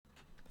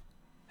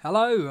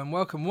Hello and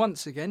welcome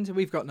once again to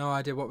We've Got No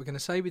Idea What We're Going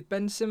to Say with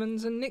Ben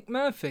Simmons and Nick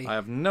Murphy. I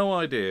have no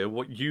idea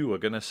what you were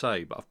going to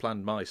say, but I've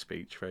planned my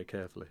speech very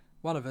carefully.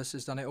 One of us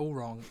has done it all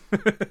wrong.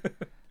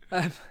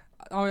 I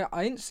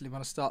instantly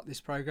want to start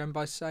this programme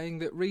by saying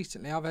that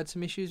recently I've had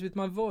some issues with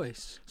my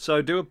voice.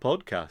 So do a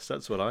podcast,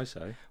 that's what I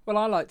say. Well,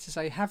 I like to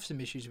say have some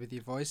issues with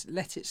your voice,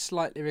 let it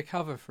slightly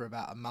recover for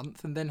about a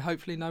month, and then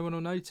hopefully no one will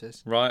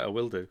notice. Right, I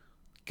will do.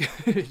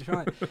 Good,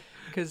 right.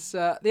 Because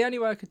the only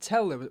way I could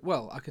tell there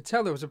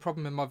was a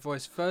problem in my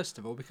voice first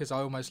of all because I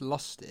almost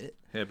lost it.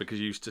 Yeah, because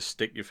you used to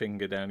stick your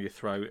finger down your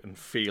throat and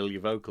feel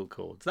your vocal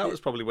cords. That was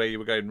probably where you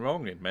were going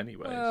wrong in many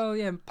ways. Well,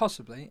 yeah,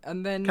 possibly.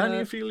 And then Can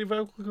you feel your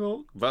vocal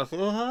cord?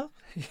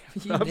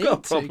 you I've need got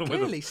a to problem with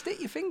clearly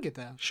stick your finger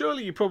down.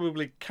 Surely you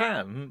probably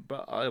can,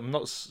 but I'm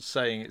not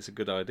saying it's a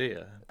good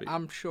idea. But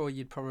I'm sure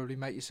you'd probably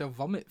make yourself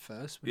vomit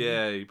first. Wouldn't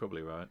yeah, you? you're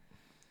probably right.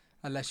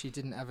 Unless you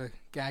didn't have a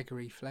gag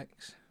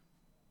reflex.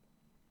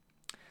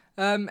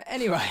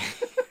 Anyway,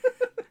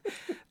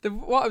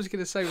 what I was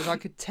going to say was I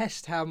could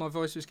test how my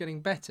voice was getting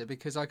better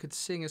because I could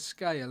sing a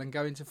scale and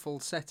go into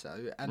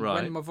falsetto, and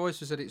Right. when my voice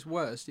was at its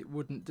worst, it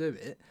wouldn't do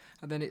it,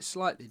 and then it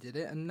slightly did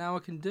it, and now I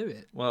can do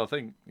it. Well, I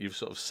think you've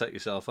sort of set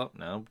yourself up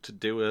now to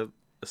do a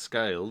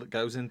scale that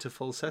goes into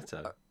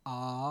falsetto.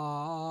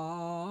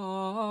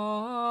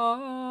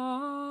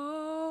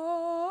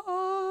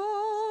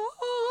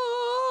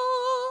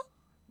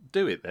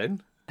 Do it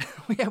then.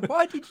 Yeah,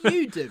 why did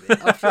you do it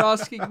after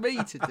asking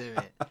me to do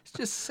it? It's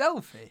just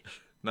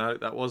selfish. No,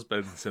 that was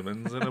Ben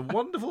Simmons, and a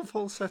wonderful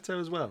falsetto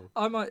as well.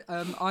 I might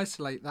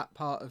isolate that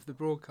part of the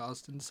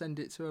broadcast and send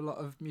it to a lot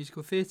of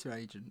musical theatre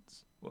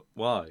agents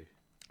Why?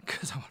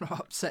 because I want to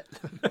upset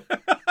them.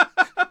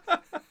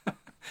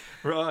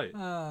 Right.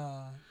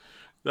 Ah.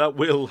 That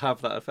will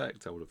have that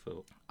effect, I would have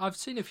thought. I've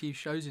seen a few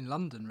shows in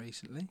London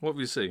recently. What have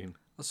you seen?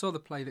 I saw The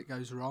Play That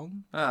Goes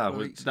Wrong.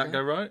 Did that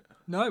go right?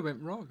 No, it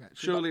went wrong,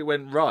 actually. Surely it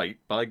went right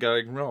by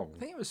going wrong. I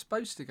think it was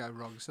supposed to go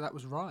wrong, so that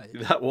was right.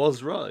 That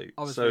was right.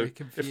 I was so very if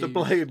the confused.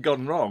 play had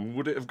gone wrong,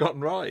 would it have gone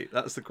right?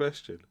 That's the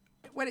question.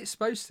 When it's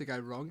supposed to go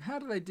wrong, how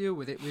do they deal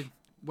with it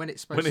when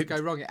it's supposed to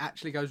go wrong, it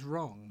actually goes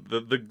wrong?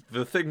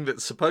 The thing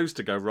that's supposed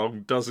to go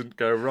wrong doesn't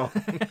go wrong.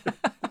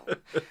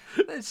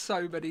 There's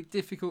so many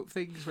difficult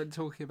things when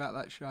talking about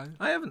that show.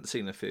 I haven't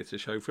seen a theatre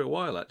show for a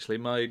while, actually.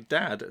 My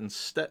dad and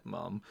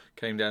stepmom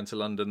came down to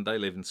London. They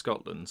live in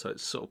Scotland, so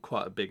it's sort of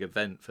quite a big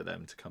event for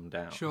them to come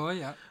down. Sure,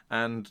 yeah.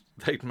 And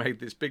they'd made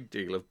this big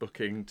deal of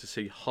booking to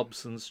see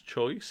Hobson's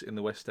Choice in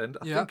the West End.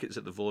 I think it's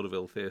at the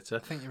Vaudeville Theatre. I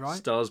think you're right.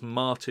 Stars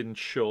Martin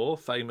Shaw,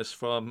 famous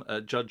from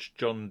Judge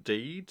John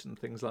Deed and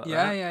things like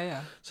that.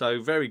 Yeah.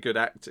 So very good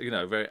actor,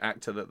 very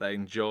actor that they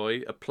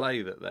enjoy, a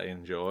play that they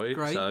enjoy.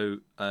 Great. So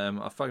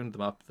I phoned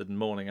them up the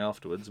morning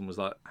afterwards and was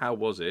like, how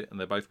was it? And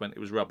they both went, it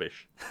was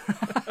rubbish.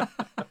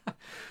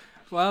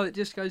 Well, it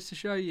just goes to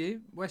show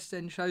you, West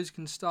End shows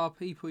can star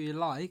people you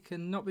like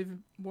and not be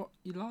what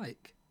you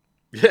like.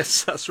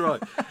 Yes, that's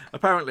right.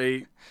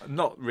 Apparently,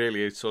 not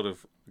really sort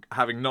of,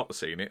 having not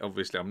seen it,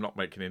 obviously I'm not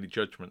making any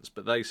judgments,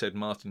 but they said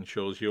Martin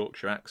Shaw's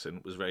Yorkshire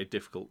accent was very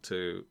difficult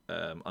to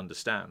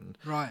understand.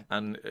 Right.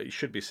 And it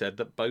should be said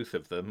that both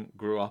of them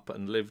grew up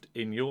and lived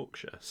in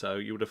Yorkshire. So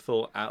you would have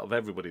thought out of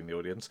everybody in the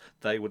audience,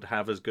 they would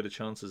have as good a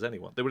chance as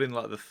anyone. They were in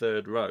like the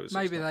third row. So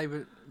Maybe they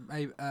were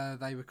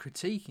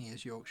critiquing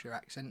his Yorkshire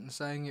accent and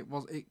saying it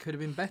could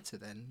have been better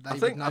then. I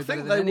think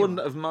they wouldn't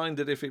have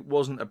minded if it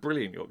wasn't a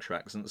brilliant Yorkshire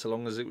accent, so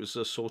long as it was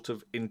a sort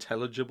of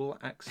intelligible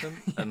accent.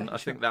 And I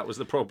think that was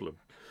the problem.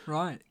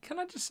 Right. Can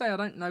I just say I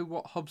don't know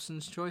what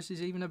Hobson's Choice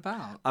is even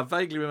about? I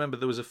vaguely remember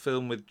there was a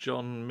film with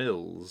John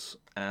Mills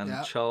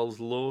and Charles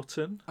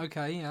Lawton.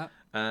 Okay, yeah.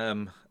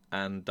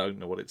 And don't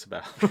know what it's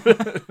about.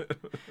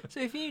 So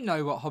if you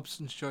know what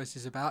Hobson's Choice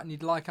is about and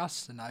you'd like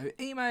us to know,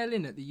 email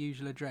in at the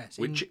usual address.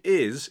 Which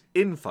is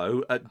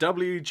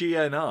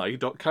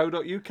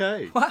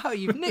info@wgni.co.uk. Wow,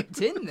 you've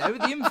nipped in there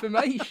with the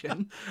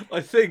information. I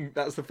think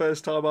that's the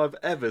first time I've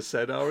ever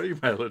said our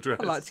email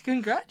address. I'd like to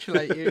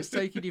congratulate you. It's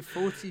taken you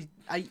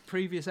 48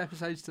 previous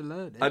episodes to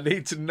learn it. I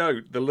need to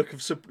note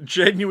the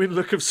genuine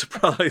look of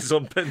surprise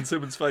on Ben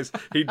Simmons' face.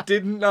 He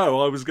didn't know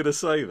I was going to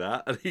say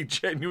that, and he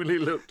genuinely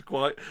looked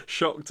quite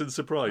shocked and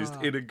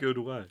surprised in a good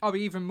way. I'll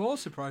be even more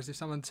surprised if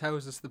someone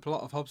tells us the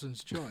plot of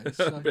Hobson's Choice.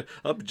 So.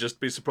 I'd just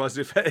be surprised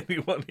if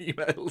anyone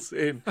emails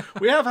in.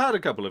 We have had a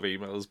couple of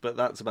emails, but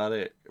that's about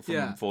it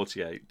from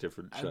 48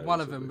 different shows. And one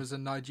of them was a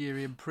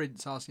Nigerian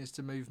prince asking us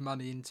to move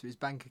money into his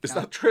bank account. Is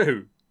that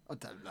true? I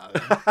don't know.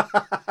 It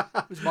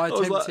was my I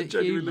attempt was at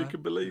genuinely humour.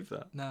 can believe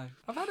that. No.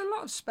 I've had a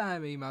lot of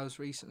spam emails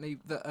recently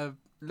that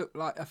look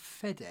like a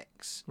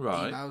FedEx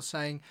Right. email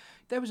saying,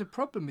 there was a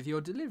problem with your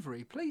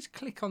delivery. Please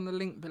click on the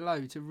link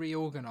below to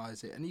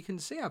reorganise it. And you can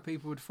see how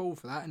people would fall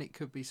for that, and it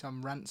could be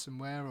some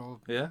ransomware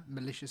or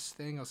malicious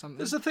thing or something.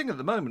 There's a thing at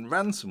the moment,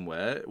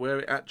 ransomware, where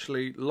it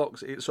actually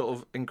it sort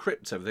of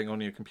encrypts everything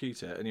on your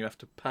computer and you have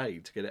to pay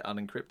to get it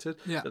unencrypted.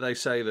 Yeah. But they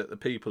say that the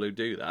people who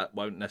do that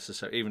won't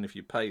necessarily, even if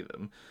you pay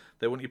them,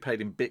 they want you paid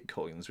in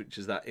bitcoins, which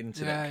is that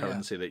internet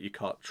currency that you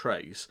can't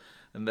trace,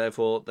 and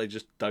therefore they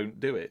just don't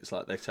do it. It's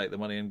like they take the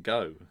money and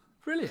go.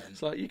 Brilliant.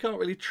 It's like you can't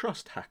really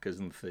trust hackers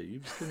and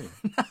thieves, can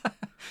you?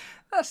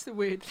 That's the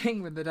weird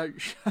thing when they don't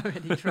show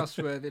any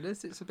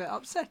trustworthiness. It's a bit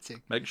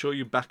upsetting. Make sure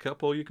you back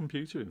up all your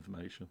computer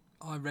information.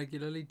 I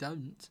regularly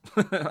don't.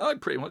 I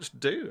pretty much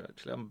do,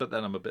 actually. But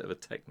then I'm a bit of a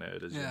tech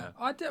nerd, as you know.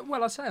 I do.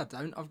 Well, I say I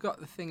don't. I've got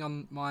the thing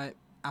on my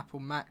Apple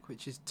Mac,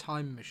 which is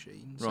Time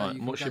Machine. So right,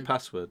 and what's your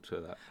password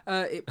to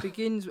that? It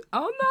begins with...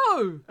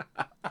 Oh,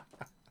 no!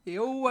 He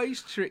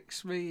always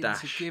tricks me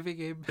into giving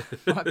him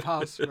my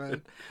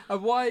password.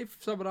 And why, if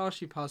someone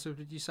asks you password,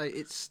 would you say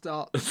it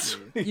starts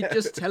with? You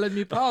just tell him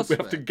your password.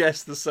 We have to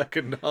guess the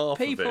second half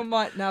People of it.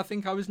 might now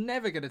think I was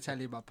never going to tell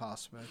you my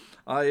password.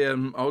 I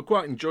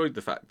quite enjoyed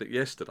the fact that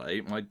yesterday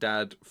my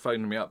dad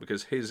phoned me up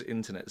because his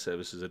internet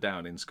services are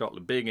down in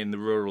Scotland. Being in the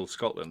rural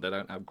Scotland, they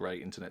don't have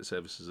great internet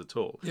services at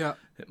all. Yeah.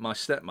 My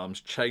stepmom's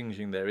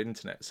changing their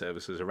internet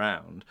services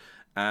around.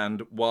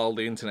 And while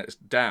the internet's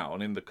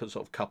down in the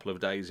sort of couple of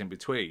days in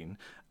between,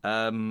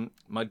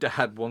 my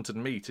dad wanted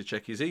me to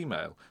check his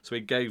email. So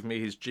he gave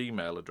me his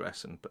Gmail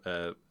address and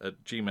a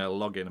Gmail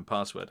login and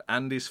password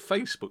and his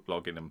Facebook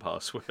login and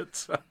password.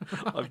 So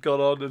I've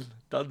gone on and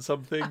done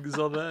some things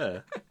on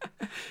there.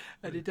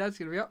 And your dad's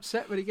going to be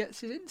upset when he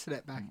gets his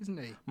internet back, isn't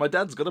he? My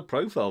dad's got a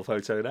profile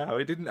photo now.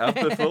 He didn't have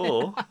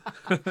before.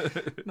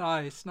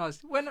 Nice.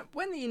 When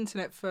the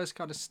internet first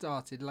kind of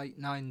started,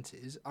 late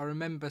 90s, I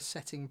remember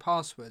setting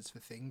passwords for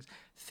things,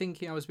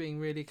 thinking I was being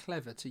really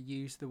clever to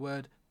use the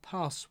word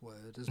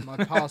password as my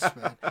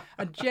password.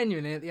 And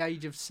genuinely, at the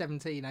age of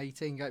 17,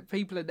 18, go,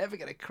 people are never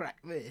going to crack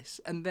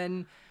this. And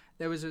then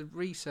there was a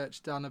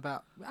research done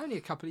about, only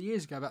a couple of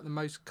years ago, about the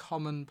most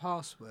common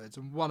passwords.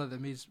 And one of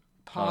them is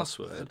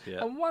password,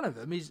 yeah. And one of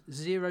them is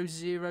 0000,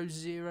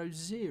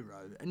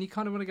 and you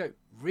kind of want to go,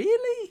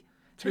 really?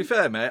 To be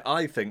fair, mate,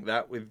 I think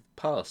that with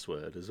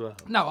password as well.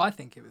 No, I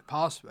think it with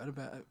password,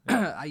 but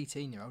an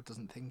 18-year-old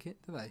doesn't think it,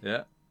 do they?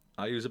 Yeah,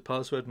 I use a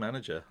password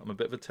manager. I'm a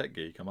bit of a tech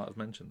geek. I might have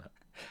mentioned that.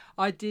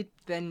 I did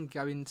then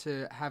go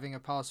into having a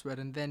password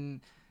and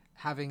then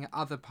having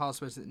other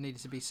passwords that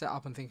needed to be set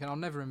up and thinking, I'll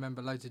never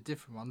remember loads of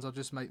different ones. I'll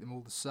just make them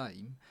all the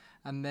same.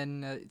 And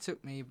then it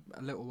took me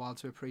a little while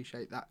to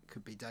appreciate that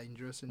could be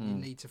dangerous and you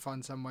need to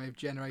find some way of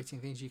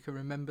generating things you can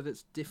remember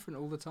that's different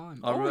all the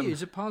time. Or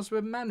use a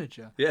password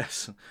manager.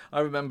 Yes. I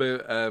remember,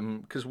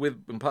 because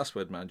with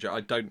Password Manager, I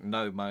don't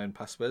know my own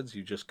passwords.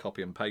 You just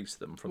copy and paste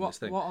them from this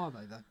thing. What are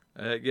they,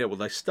 though? Yeah, well,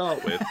 they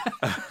start with...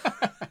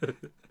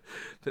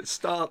 It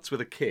starts with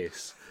a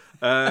kiss.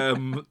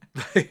 And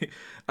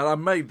I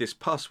made this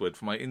password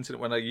for my internet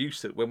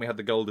when we had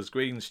the Golders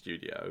Green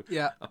studio.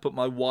 Yeah. I put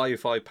my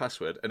Wi-Fi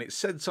password and it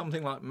said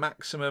something like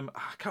maximum,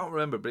 I can't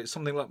remember, but it's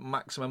something like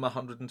maximum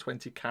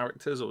 120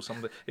 characters or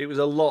something. It was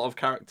a lot of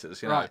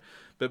characters, you know. Right.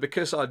 But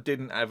because I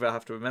didn't ever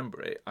have to remember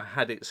it, I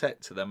had it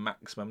set to the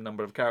maximum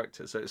number of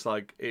characters. So it's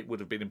like it would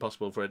have been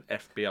impossible for an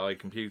FBI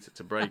computer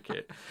to break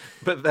it.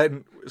 But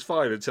then it was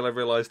fine until I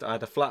realised I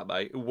had a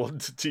flatmate who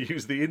wanted to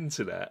use the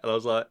internet. And I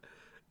was like,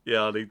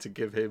 yeah, I need to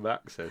give him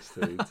access to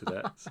the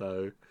internet.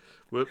 So,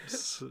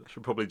 whoops.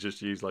 Should probably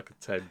just use like a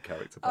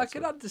 10-character password. I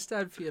can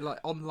understand for your like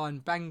online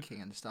banking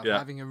and stuff,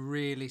 having a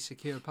really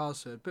secure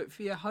password. But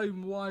for your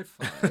home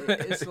Wi-Fi,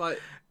 it's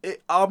like...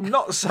 I'm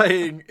not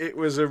saying it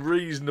was a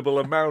reasonable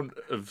amount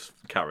of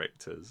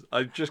characters.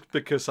 Just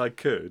because I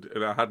could,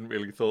 and I hadn't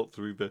really thought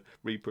through the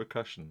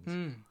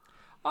repercussions.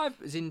 I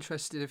was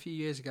interested a few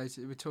years ago,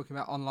 we were talking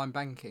about online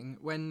banking,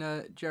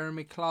 when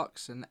Jeremy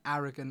Clarkson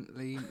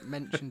arrogantly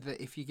mentioned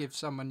that if you give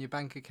someone your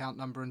bank account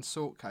number and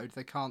sort code,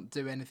 they can't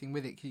do anything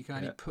with it because you can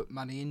only put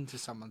money into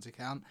someone's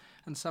account,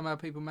 and somehow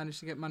people managed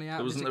to get money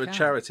out of his account. Wasn't there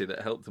a charity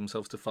that helped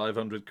themselves to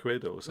 500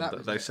 quid or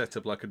something? They set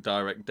up like a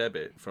direct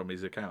debit from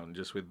his account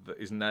just with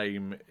his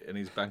name and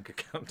his bank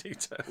account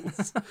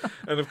details.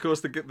 And of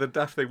course the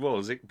daft thing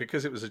was,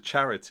 because it was a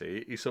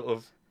charity, he sort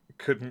of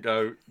couldn't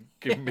go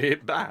give me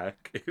it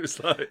back. It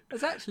was like,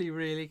 there's actually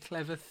really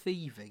clever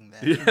thieving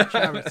there from the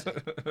charity.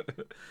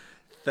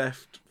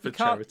 Theft for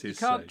charity's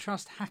sake. You can't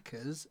trust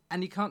hackers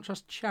and you can't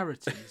trust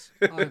charities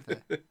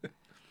either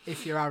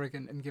if you're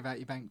arrogant and give out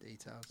your bank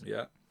details.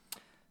 Yeah.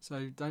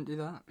 So don't do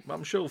that.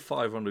 I'm sure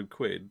 500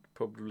 quid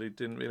probably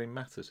didn't really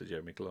matter to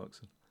Jeremy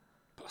Clarkson.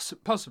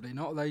 Possibly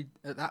not, although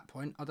at that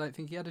point I don't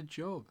think he had a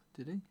job,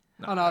 did he?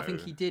 No, I think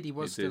he did. He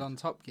was still on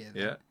Top Gear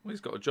then. Yeah, well, he's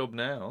got a job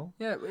now.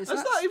 Yeah, has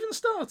that even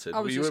started? I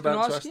was you just were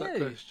about to ask ask that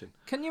question.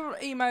 Can you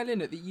email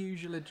in at the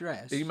usual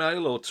address?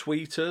 Email or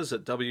tweet us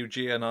at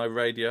WGNI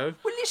Radio.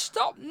 Will you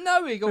stop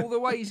knowing all the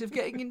ways of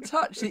getting in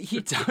touch that you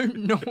don't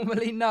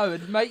normally know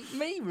and make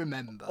me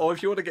remember? Or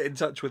if you want to get in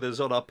touch with us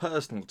on our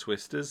personal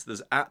Twisters,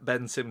 there's at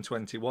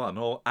BenSim21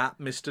 or at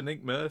Mr.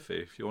 Nick Murphy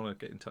if you want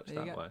to get in touch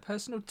that way.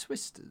 Personal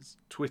Twisters?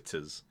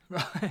 Twitters.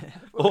 Right.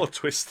 Or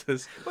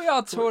Twisters. We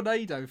are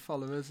Tornado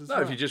followers as well.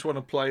 No, if you just want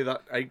to play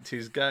that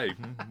 80s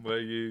game where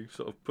you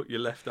sort of put your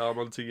left arm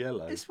onto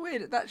yellow. It's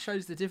weird. That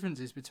shows the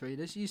differences between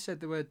us. You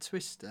said the word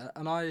Twister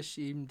and I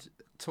assumed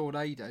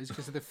tornadoes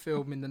because of the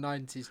film in the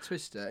 90s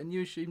Twister, and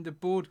you assumed a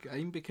board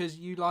game because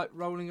you like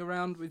rolling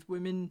around with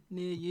women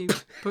near you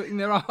putting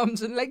their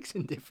arms and legs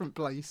in different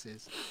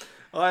places.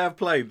 I have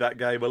played that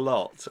game a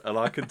lot, and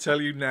I can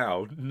tell you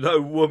now, no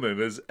woman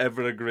has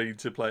ever agreed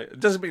to play it. It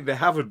doesn't mean they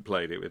haven't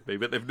played it with me,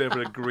 but they've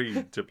never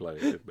agreed to play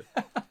it with me.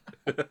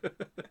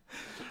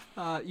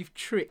 You've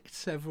tricked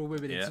several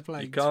women into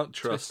playing. You can't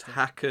trust Twister.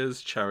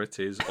 hackers,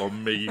 charities, or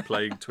me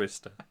playing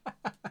Twister.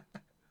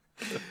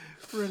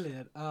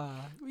 Brilliant.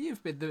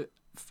 You've been the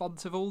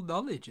font of all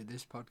knowledge in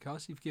this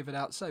podcast. You've given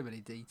out so many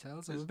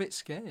details. I'm a bit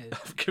scared.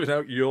 I've given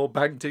out your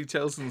bank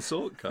details and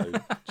sort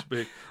code to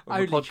be on the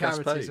Only podcast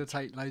charities page. will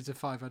take loads of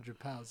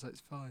 £500, so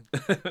it's fine.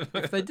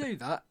 If they do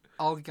that,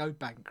 I'll go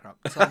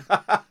bankrupt. So,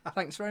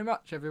 thanks very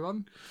much,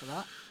 everyone, for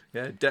that.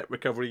 Yeah, Debt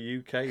Recovery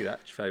UK,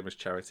 that famous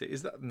charity.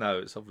 Is that? No,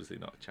 it's obviously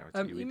not a charity.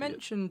 You idiot.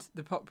 mentioned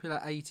the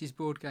popular 80s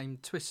board game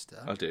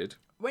Twister. I did.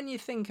 When you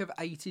think of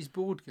 80s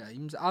board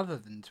games other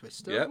than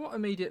Twister, Yeah. what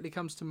immediately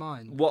comes to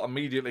mind? What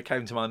immediately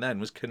came to mind then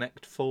was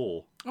Connect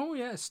 4. Oh,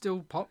 yeah, it's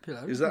still popular.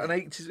 Is isn't that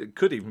an 80s? It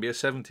could even be a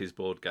 70s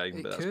board game,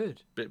 It but that's could.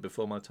 a bit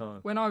before my time.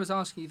 When I was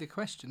asking you the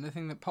question, the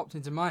thing that popped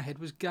into my head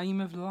was Game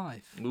of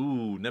Life.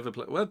 Ooh, never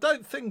played. Well,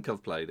 don't think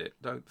I've played it.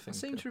 Don't I think.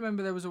 seem to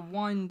remember there was a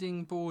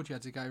winding board you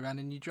had to go around,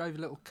 and you drove a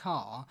little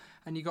car,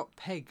 and you got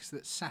pegs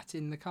that sat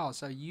in the car.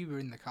 So you were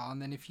in the car, and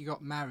then if you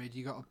got married,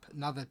 you got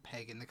another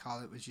peg in the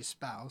car that was your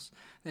spouse.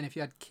 Then if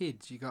you had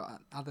kids, you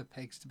got other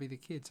pegs to be the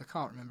kids. I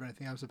can't remember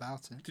anything else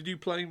about it. Did you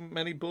play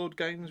many board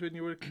games when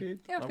you were a kid?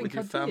 Yeah, I Like think with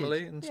your I family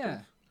did. and Yeah.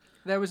 stuff?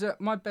 There was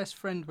my best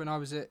friend when I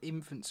was at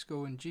infant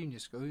school and junior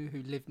school,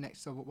 who lived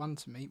next door but one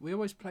to me. We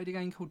always played a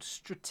game called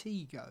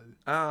Stratego.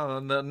 Ah, I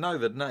know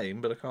the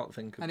name, but I can't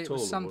think of And it it all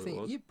was of something what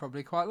it was. you'd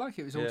probably quite like.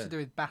 It was all Yeah. to do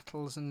with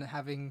battles and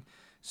having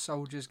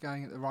soldiers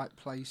going at the right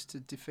place to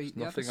defeat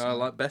the other Nothing I side.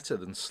 like better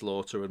than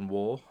slaughter and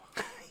war.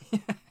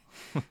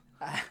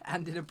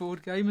 And in a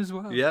board game as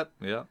well. Yep,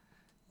 yeah.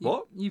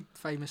 What? You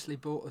famously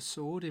bought a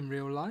sword in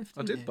real life,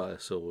 I didn't did you? buy a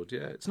sword,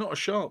 yeah. It's not a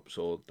sharp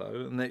sword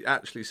though, and it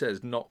actually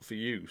says not for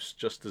use,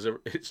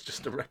 it's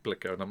just a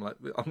replica, and I'm like,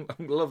 I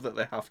love that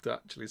they have to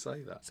actually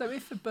say that. So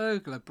if a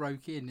burglar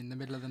broke in the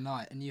middle of the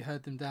night and you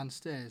heard them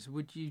downstairs,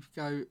 would you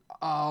go,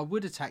 I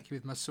would attack you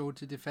with my sword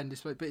to defend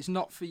this place, but it's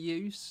not for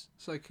use,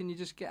 so can you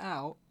just get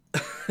out?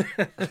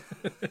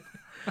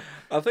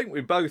 I think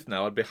we both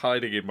know I'd be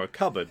hiding in my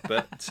cupboard,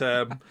 but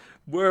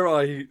were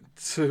I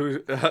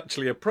to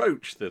actually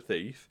approach the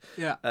thief,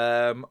 Yeah.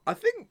 I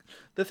think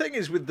the thing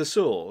is with the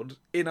sword,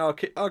 in our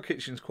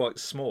kitchen's quite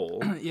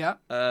small. Yeah.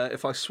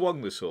 If I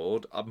swung the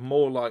sword, I'm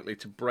more likely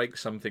to break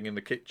something in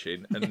the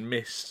kitchen and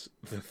miss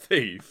the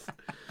thief.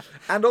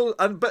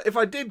 But if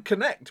I did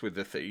connect with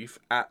the thief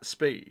at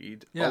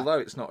speed, Yeah. although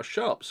it's not a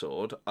sharp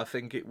sword, I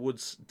think it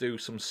would do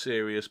some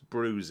serious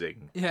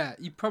bruising. Yeah,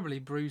 you'd probably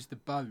bruise the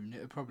bone.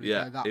 It would probably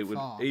Yeah, go that it would.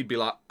 far. He'd be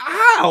like,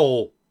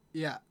 "Ow!"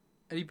 Yeah.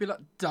 And he'd be like,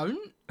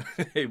 don't.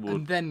 He would.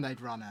 And then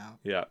they'd run out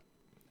Yeah.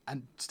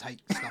 and take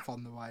stuff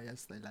on the way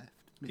as they left.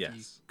 With you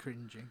Yes.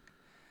 cringing.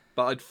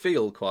 But I'd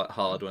feel quite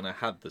hard when I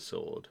had the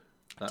sword.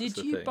 That's Did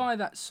the you thing. buy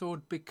that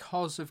sword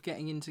because of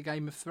getting into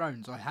Game of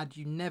Thrones? Or had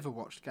you never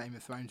watched Game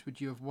of Thrones,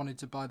 would you have wanted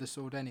to buy the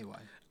sword anyway?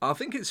 I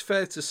think it's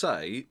fair to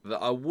say that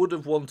I would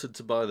have wanted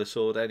to buy the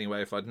sword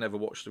anyway if I'd never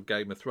watched a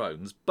Game of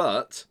Thrones,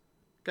 but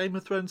Game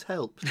of Thrones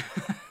helped.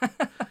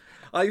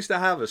 I used to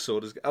have a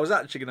sword. I was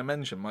actually going to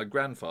mention my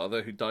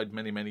grandfather, who died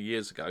many, many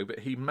years ago, but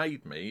he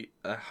made me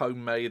a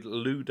homemade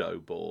Ludo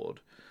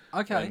board.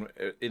 Okay.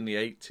 In the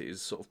 80s,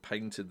 sort of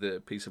painted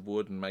the piece of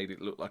wood and made it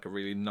look like a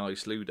really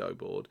nice Ludo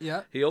board.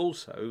 Yeah. He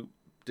also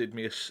did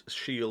me a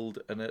shield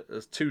and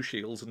two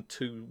shields and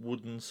two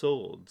wooden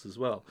swords as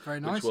well. Very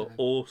nice Which were of him.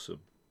 awesome.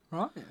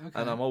 Right, okay.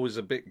 And I'm always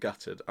a bit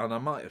gutted, and I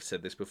might have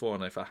said this before,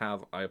 and if I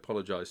have, I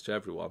apologise to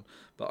everyone,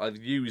 but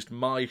I've used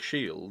my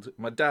shield.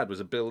 My dad was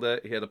a builder.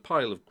 He had a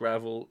pile of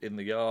gravel in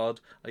the yard.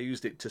 I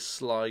used it to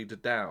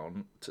slide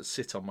down to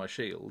sit on my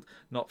shield,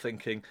 not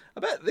thinking,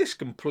 I bet this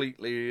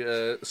completely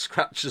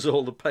scratches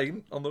all the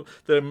paint on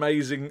the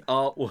amazing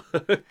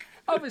artwork.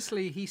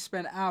 Obviously, he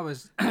spent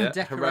hours Yeah,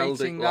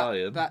 decorating heraldic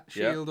lion. that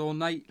Yeah. shield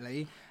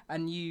ornately,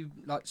 and you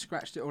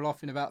scratched it all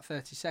off in about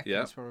 30 seconds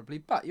Yeah. probably.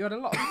 But you had a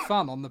lot of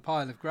fun on the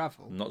pile of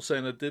gravel. I'm not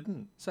saying I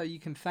didn't. So you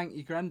can thank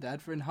your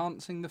granddad for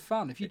enhancing the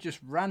fun. If you just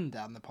ran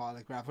down the pile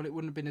of gravel, it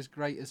wouldn't have been as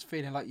great as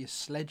feeling like you're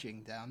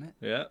sledging down it.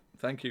 Yeah,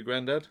 thank you,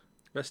 Grandad.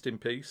 Rest in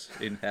peace.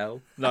 In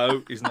hell.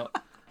 No, he's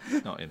not.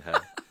 He's not in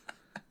hell.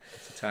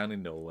 It's a town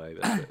in Norway.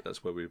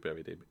 That's where we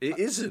buried him. It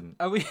isn't.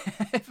 Are we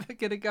ever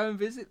going to go and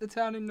visit the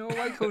town in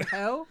Norway called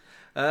Hell?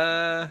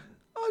 I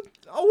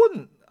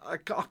wouldn't. I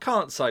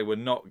can't say we're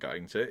not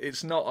going to.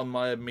 It's not on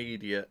my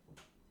immediate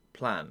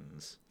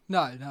plans.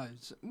 No.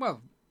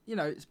 Well,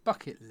 it's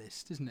bucket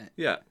list, isn't it?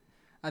 Yeah.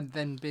 And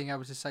then being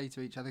able to say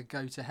to each other,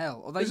 go to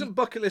hell. Although Isn't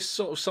bucket list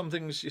sort of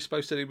something you're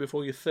supposed to do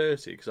before you're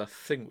 30? Because I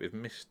think we've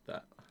missed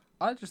that.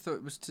 I just thought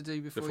it was to do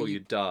before you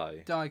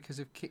die. Die because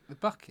of kick the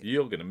bucket.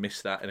 You're going to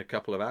miss that in a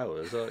couple of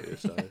hours, aren't you?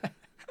 So.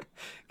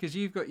 Because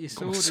you've got your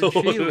sword Sword.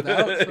 and shield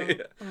out. So Yeah.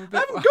 I'm a I bit-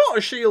 haven't got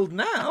a shield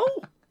now.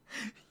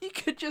 You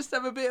could just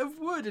have a bit of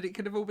wood and it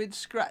could have all been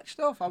scratched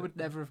off. I would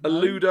never have A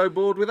known. Ludo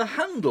board with a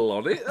handle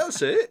on it.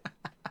 That's it.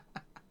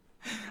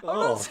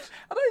 Oh,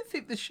 I don't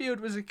think the shield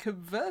was a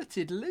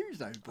converted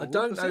Luso I board.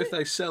 don't was know it? if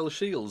they sell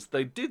shields.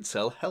 They did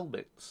sell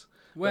helmets.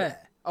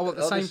 Where? Oh, what,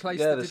 the Oh, same this- place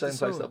Yeah, that the did same the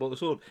place sword? that I bought the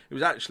sword. It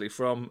was actually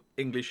from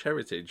English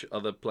Heritage.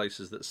 Other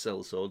places that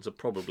sell swords are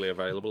probably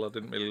available. I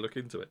didn't really look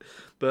into it.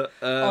 But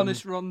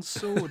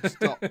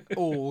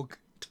HonestRonSwords.org.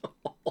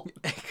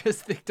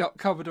 Because the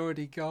 .com had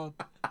already gone.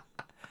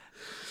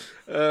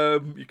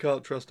 you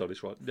can't trust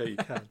Honest Ron. No, you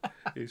can.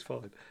 He's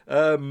fine.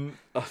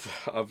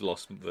 I've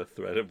lost the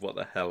thread of what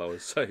the hell I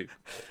was saying.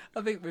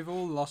 I think we've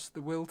all lost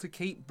the will to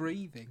keep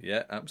breathing.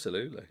 Yeah,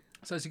 absolutely.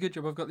 So it's a good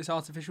job I've got this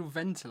artificial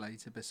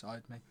ventilator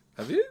beside me.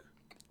 Have you?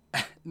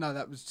 No,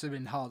 that was to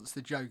enhance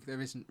the joke. There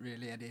isn't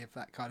really any of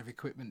that kind of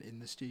equipment in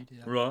the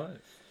studio. Right.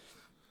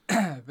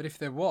 But if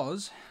there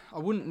was, I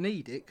wouldn't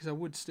need it because I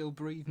would still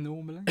breathe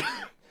normally.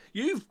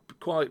 You've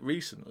quite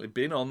recently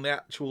been on the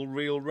actual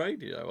real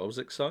radio. I was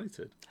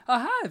excited.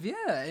 I have,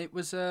 yeah. It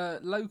was a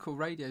local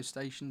radio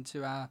station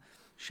to our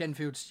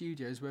Shenfield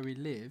studios where we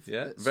live.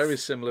 Yeah, That's very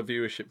similar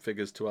viewership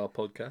figures to our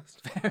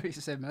podcast. very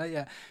similar,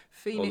 yeah. Or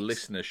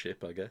Phoenix.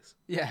 listenership, I guess.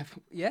 Yeah,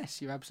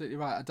 yes, you're absolutely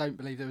right. I don't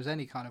believe there was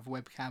any kind of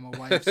webcam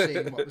or way of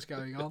seeing what was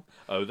going on.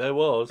 Oh, there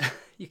was.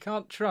 You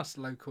can't trust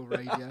local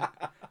radio.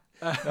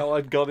 No,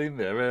 I'd gone in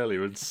there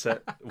earlier and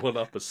set one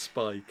up a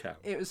spy cam.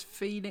 It was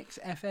Phoenix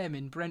FM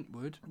in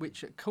Brentwood,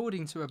 which,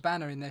 according to a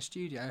banner in their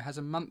studio, has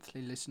a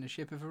monthly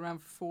listenership of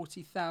around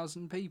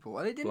 40,000 people.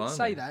 And it didn't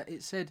say Blimey. that,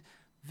 it said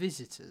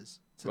visitors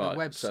to Right,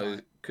 the website. so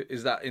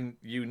is that in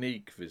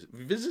unique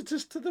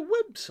visitors to the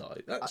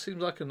website? That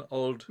seems like an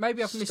odd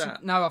Maybe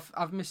stat.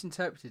 I've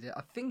misinterpreted it.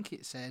 I think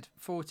it said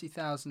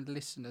 40,000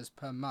 listeners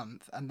per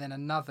month, and then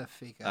another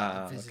figure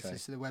of visitors okay.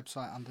 to the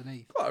website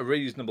underneath. Quite a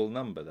reasonable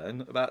number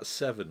then. About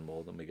 7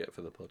 more than we get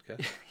for the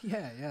podcast.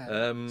 Yeah.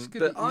 It's good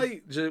But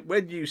that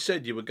when you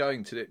said you were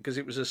going to it, because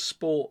it was a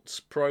sports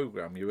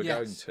program you were Yes,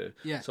 going to,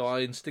 yes. so I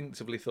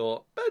instinctively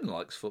thought, Ben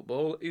likes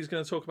football, he's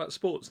going to talk about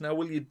sports. Now,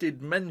 you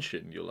did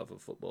mention your love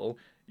of football,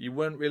 you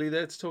weren't really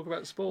there to talk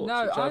about sports,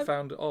 No, which I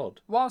found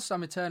odd. Whilst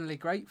I'm eternally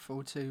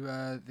grateful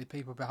to the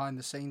people behind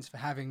the scenes for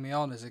having me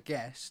on as a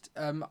guest,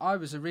 I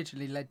was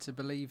originally led to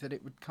believe that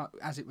it would,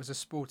 as it was a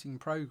sporting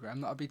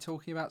programme, that I'd be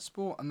talking about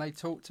sport, and they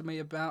talked to me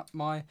about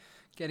my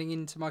getting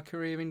into my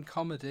career in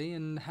comedy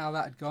and how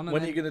that had gone. And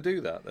When are you going to do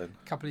that then?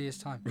 a couple of years'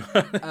 time.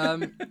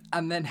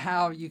 And then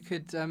how you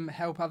could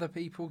help other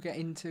people get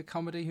into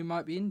comedy who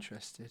might be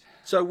interested.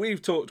 So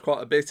we've talked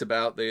quite a bit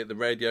about the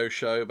radio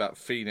show, about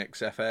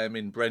Phoenix FM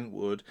in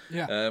Brentwood,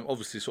 Yeah.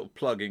 obviously sort of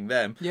plugging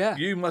them. Yeah.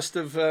 You must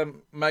have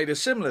made a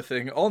similar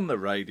thing on the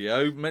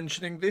radio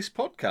mentioning this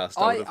podcast,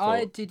 I would have I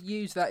thought. did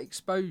use that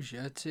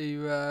exposure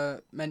to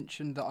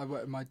mention that I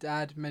work with my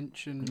dad,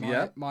 mention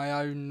Yeah. my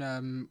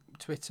own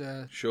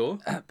Twitter Sure.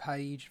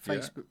 page, Yeah.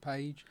 Facebook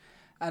page,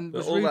 and But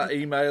was all really, that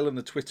email and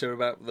the Twitter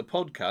about the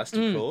podcast,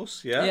 of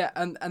course, yeah. yeah,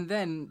 and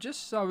then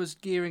just as I was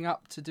gearing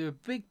up to do a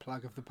big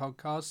plug of the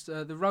podcast,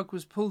 the rug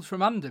was pulled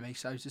from under me,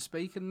 so to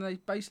speak, and they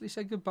basically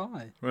said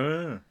goodbye.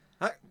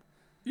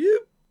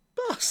 You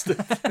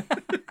bastard.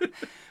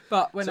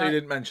 But when So you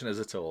didn't mention us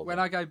at all. when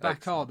then? I go back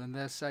Excellent. on and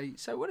they'll say,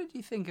 "So what did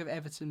you think of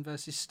Everton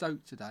versus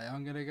Stoke today?"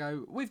 I'm going to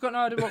go, "We've got no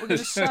idea what we're going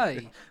to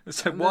say."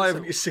 So And why that's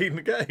haven't you seen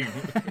the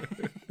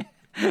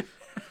game?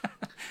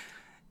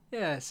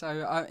 Yeah,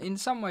 so in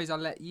some ways I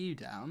let you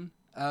down,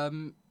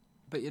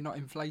 but you're not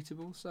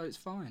inflatable, so it's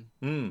fine.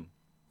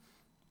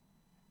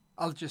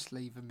 I'll just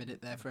leave a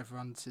minute there for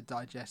everyone to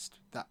digest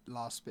that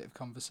last bit of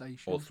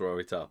conversation. Or throw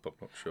it up, I'm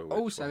not sure which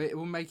Also, one. it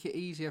will make it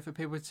easier for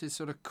people to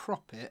sort of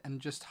crop it and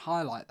just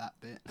highlight that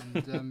bit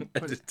and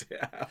put it. Edit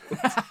it out.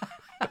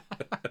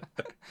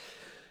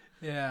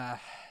 Yeah.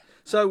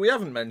 So we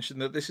haven't mentioned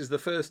that this is the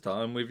first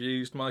time we've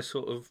used my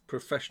sort of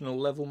professional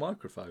level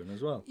microphone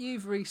as well.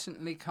 You've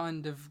recently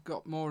kind of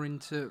got more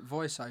into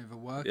voiceover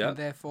work Yeah. and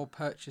therefore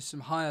purchased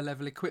some higher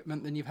level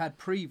equipment than you've had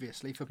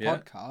previously for Yeah.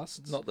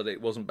 podcasts. Not that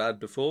it wasn't bad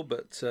before,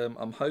 but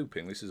I'm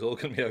hoping this is all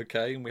going to be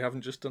okay and we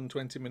haven't just done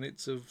 20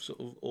 minutes of sort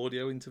of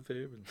audio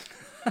interference.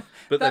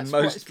 But That's then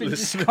what most it's been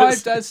listeners,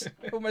 described as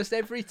almost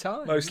every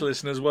time. most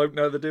listeners won't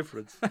know the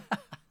difference.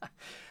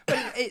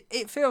 But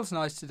it feels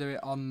nice to do it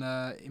on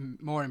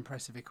more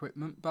impressive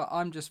equipment, but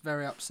I'm just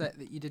very upset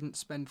that you didn't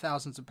spend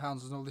thousands of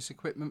pounds on all this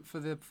equipment for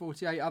the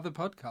 48 other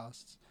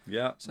podcasts.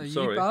 Yeah, So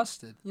sorry. you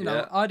bastard. You know,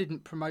 Yeah. I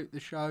didn't promote the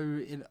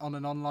show on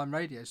an online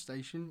radio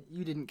station.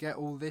 You didn't get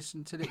all this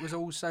until it was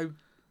all so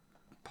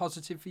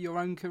positive for your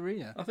own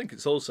career. I think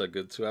it's also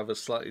good to have a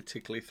slightly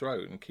tickly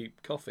throat and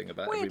keep coughing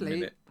about every Weirdly,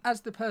 minute.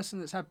 as the person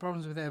that's had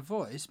problems with their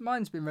voice,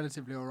 mine's been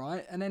relatively all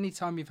right, and any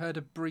time you've heard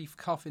a brief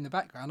cough in the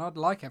background, I'd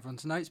like everyone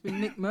to know it's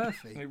been Nick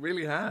Murphy. It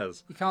really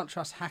has. You can't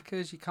trust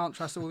hackers, you can't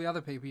trust all the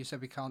other people you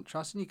said we can't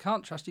trust, and you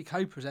can't trust your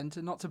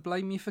co-presenter not to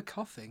blame you for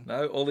coughing.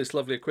 No, all this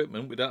lovely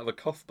equipment, we don't have a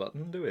cough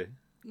button, do we?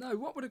 No,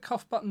 what would a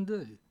cough button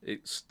do?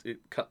 It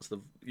cuts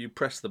you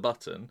press the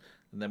button,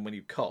 and then when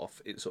you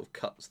cough, it sort of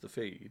cuts the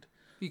feed.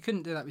 You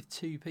couldn't do that with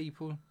two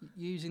people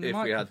using the If we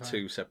microphone. had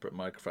two separate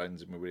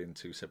microphones and we were in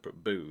two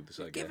separate booths,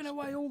 I guess. Giving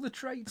away all the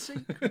trade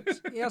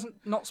secrets. He hasn't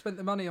not spent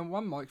the money on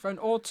one microphone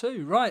or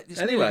two. Right, it's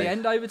nearly Anyway. the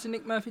end. Over to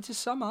Nick Murphy to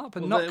sum up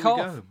and Well, not there cough.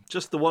 we go.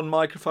 Just the one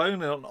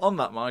microphone, and on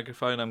that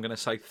microphone I'm going to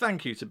say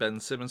thank you to Ben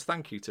Simmons,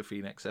 thank you to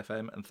Phoenix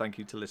FM, and thank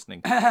you to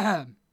listening.